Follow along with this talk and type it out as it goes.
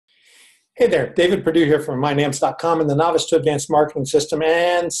Hey there, David Perdue here from MyNAMS.com and the Novice to Advanced Marketing System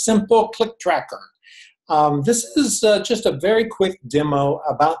and Simple Click Tracker. This is just a very quick demo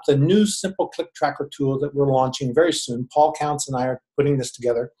about the new Simple Click Tracker tool that we're launching very soon. Paul Counts and I are putting this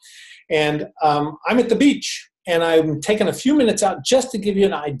together. And I'm at the beach, and I'm taking a few minutes out just to give you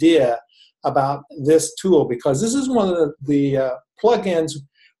an idea about this tool, because this is one of the plugins.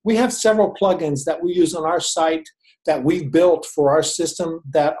 We have several plugins that we use on our site that we built for our system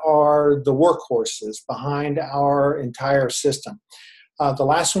that are the workhorses behind our entire system. The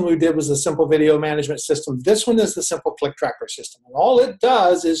last one we did was the Simple Video Management System. This one is the Simple Click Tracker System. And all it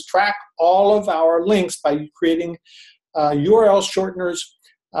does is track all of our links by creating URL shorteners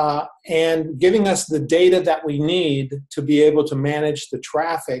and giving us the data that we need to be able to manage the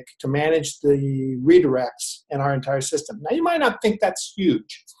traffic, to manage the redirects in our entire system. Now, you might not think that's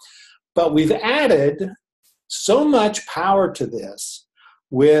huge, but we've added so much power to this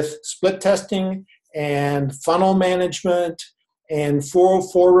with split testing and funnel management and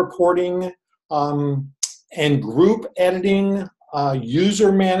 404 reporting and group editing,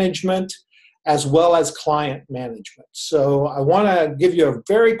 user management, as well as client management. So I want to give you a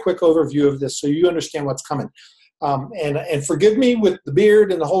very quick overview of this so you understand what's coming. And forgive me with the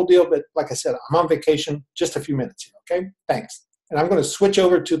beard and the whole deal, but like I said, I'm on vacation, just a few minutes here, okay? Thanks. And I'm going to switch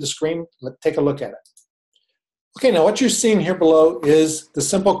over to the screen. Let's take a look at it. Okay, now what you're seeing here below is the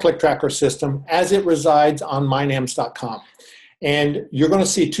Simple Click Tracker system as it resides on MyNAMS.com. And you're going to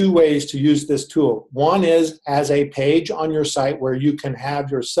see two ways to use this tool. One is as a page on your site where you can have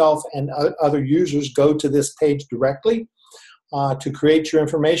yourself and other users go to this page directly to create your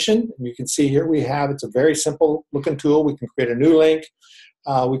information. And you can see here we have, it's a very simple looking tool. We can create a new link.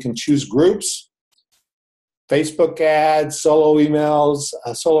 We can choose groups, Facebook ads, solo emails,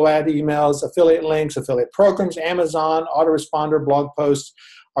 solo ad emails, affiliate links, affiliate programs, Amazon, autoresponder, blog posts,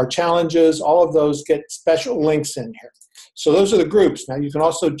 our challenges, all of those get special links in here. So those are the groups. Now you can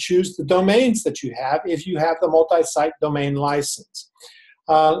also choose the domains that you have if you have the multi-site domain license.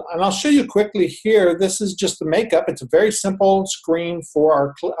 And I'll show you quickly here. This is just the makeup. It's a very simple screen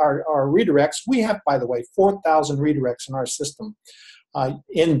for our redirects. We have, by the way, 4,000 redirects in our system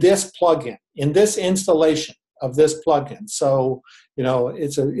in this plugin, in this installation of this plugin. So, you know,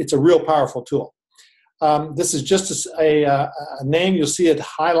 it's a real powerful tool. This is just a name. You'll see it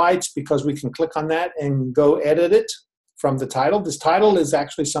highlights because we can click on that and go edit it from the title. This title is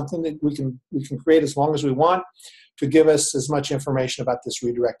actually something that we can create as long as we want to give us as much information about this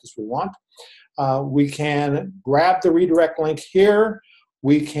redirect as we want. We can grab the redirect link here.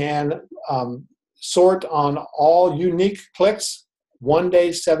 We can sort on all unique clicks, 1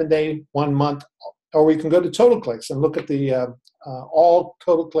 day, 7 day, 1 month, or we can go to total clicks and look at the all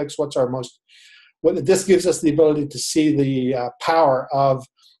total clicks. What's our most? This gives us the ability to see the power of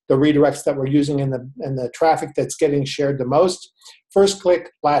the redirects that we're using and the traffic that's getting shared the most. First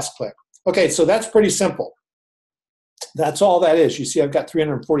click, last click. Okay, so that's pretty simple. That's all that is. You see, I've got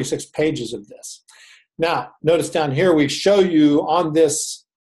 346 pages of this. Now, notice down here we show you on this.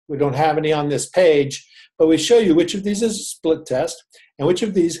 We don't have any on this page, but we show you which of these is a split test and which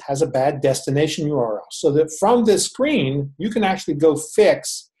of these has a bad destination URL. So that from this screen, you can actually go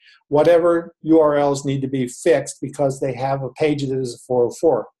fix whatever URLs need to be fixed because they have a page that is a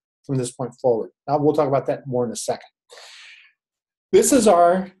 404 from this point forward. Now, we'll talk about that more in a second. This is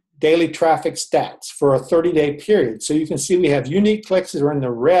our daily traffic stats for a 30-day period. So you can see we have unique clicks that are in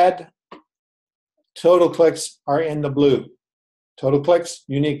the red. Total clicks are in the blue. Total clicks,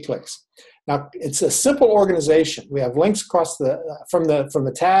 unique clicks. Now, it's a simple organization. We have links across from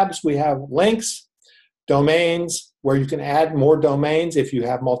the tabs. We have links, domains, where you can add more domains if you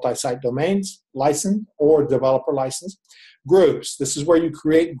have multi-site domains license or developer license. Groups. This is where you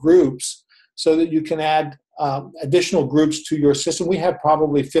create groups so that you can add additional groups to your system. We have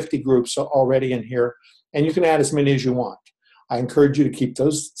probably 50 groups already in here, and you can add as many as you want. I encourage you to keep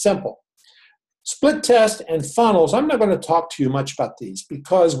those simple. Split test and funnels, I'm not going to talk to you much about these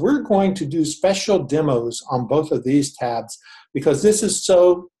because we're going to do special demos on both of these tabs because this is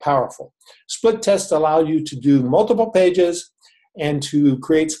so powerful. Split tests allow you to do multiple pages and to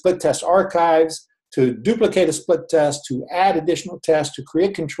create split test archives, to duplicate a split test, to add additional tests, to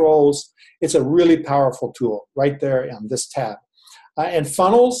create controls. It's a really powerful tool right there on this tab. And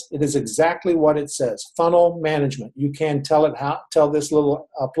funnels, it is exactly what it says, funnel management. You can tell this little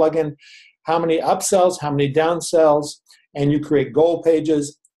plugin how many upsells, how many downsells, and you create goal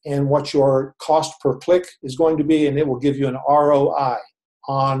pages and what your cost per click is going to be, and it will give you an ROI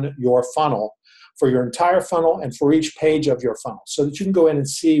on your funnel for your entire funnel and for each page of your funnel so that you can go in and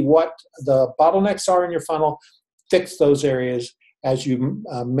see what the bottlenecks are in your funnel, fix those areas, as you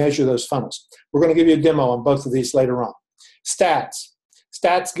measure those funnels. We're going to give you a demo on both of these later on. Stats.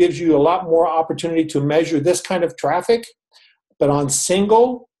 Stats gives you a lot more opportunity to measure this kind of traffic, but on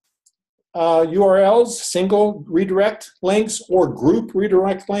single URLs, single redirect links, or group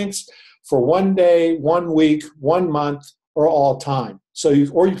redirect links for 1 day, 1 week, 1 month, or all time.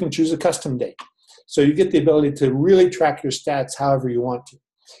 Or you can choose a custom date. So you get the ability to really track your stats however you want to.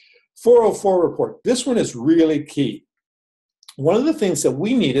 404 report. This one is really key. One of the things that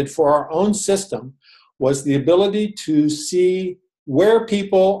we needed for our own system was the ability to see where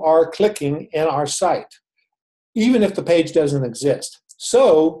people are clicking in our site, even if the page doesn't exist.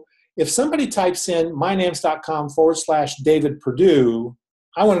 So if somebody types in mynams.com/David Perdue,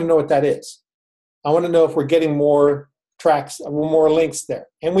 I want to know what that is. I want to know if we're getting more tracks, more links there.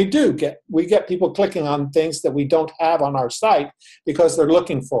 And we get people clicking on things that we don't have on our site because they're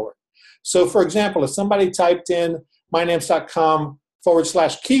looking for it. So for example, if somebody typed in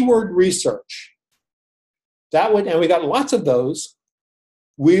mynams.com/keyword research, and we got lots of those,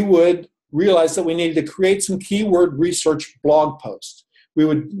 we would realize that we needed to create some keyword research blog posts. We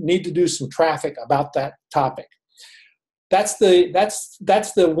would need to do some traffic about that topic. That's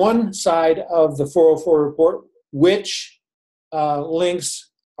the one side of the 404 report, which links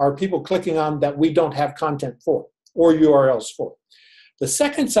are people clicking on that we don't have content for or URLs for. The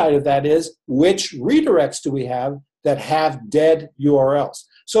second side of that is which redirects do we have that have dead URLs.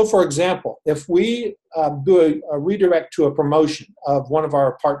 So for example, if we do a redirect to a promotion of one of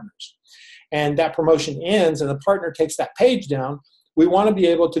our partners, and that promotion ends and the partner takes that page down, we want to be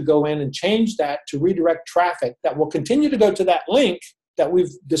able to go in and change that to redirect traffic that will continue to go to that link that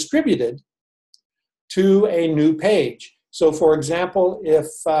we've distributed to a new page. So for example,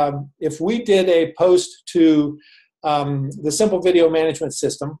 if we did a post to the Simple Video Management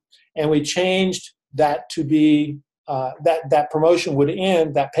System and we changed that to be that promotion would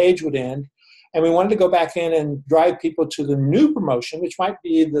end, that page would end, and we wanted to go back in and drive people to the new promotion, which might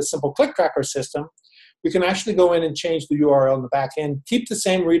be the Simple Click Tracker system, we can actually go in and change the URL in the back end, keep the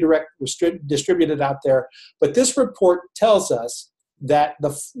same redirect distributed out there, but this report tells us that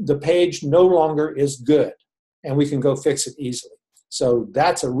the page no longer is good, and we can go fix it easily. So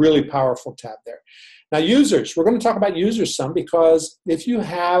that's a really powerful tab there. Now users, we're going to talk about users some, because if you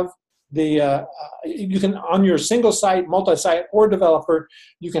have you can, on your single site, multi-site, or developer,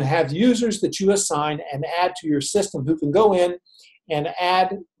 you can have users that you assign and add to your system who can go in and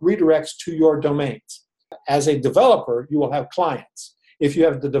add redirects to your domains. As a developer, you will have clients if you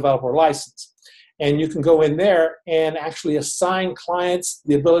have the developer license. And you can go in there and actually assign clients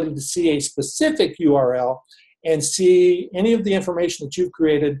the ability to see a specific URL and see any of the information that you've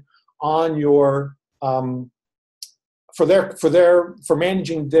created on your for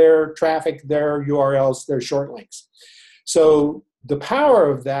managing their traffic, their URLs, their short links. So the power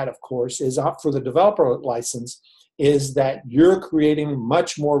of that, of course, is up for the developer license, is that you're creating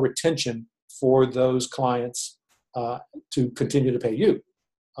much more retention for those clients to continue to pay you.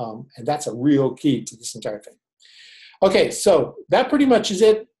 And that's a real key to this entire thing. Okay, so that pretty much is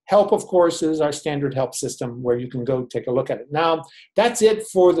it. Help, of course, is our standard help system where you can go take a look at it. Now, that's it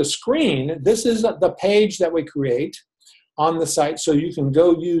for the screen. This is the page that we create on the site, so you can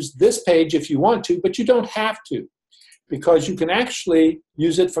go use this page if you want to, but you don't have to, because you can actually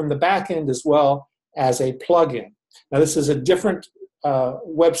use it from the back end as well as a plugin. Now, this is a different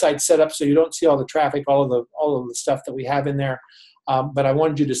website setup, so you don't see all the traffic, all of the stuff that we have in there. But I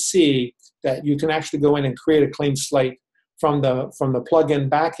wanted you to see that you can actually go in and create a clean slate from the plugin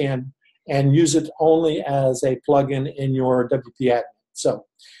backend and use it only as a plugin in your WP admin. So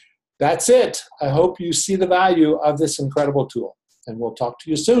that's it. I hope you see the value of this incredible tool, and we'll talk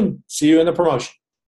to you soon. See you in the promotion.